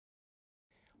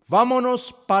Vámonos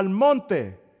pa'l monte.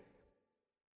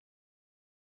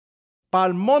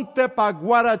 Pa'l monte pa'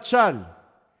 guarachar.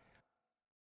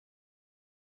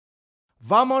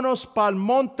 Vámonos pa'l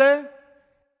monte.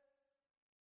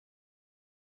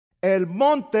 El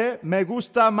monte me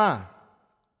gusta más.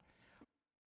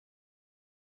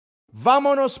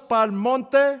 Vámonos pa'l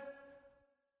monte.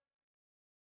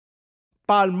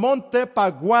 Pa'l monte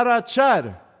pa' guarachar.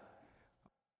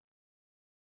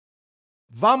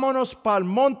 Vámonos pa'l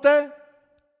monte.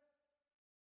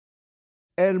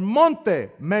 El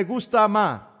monte me gusta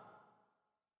más.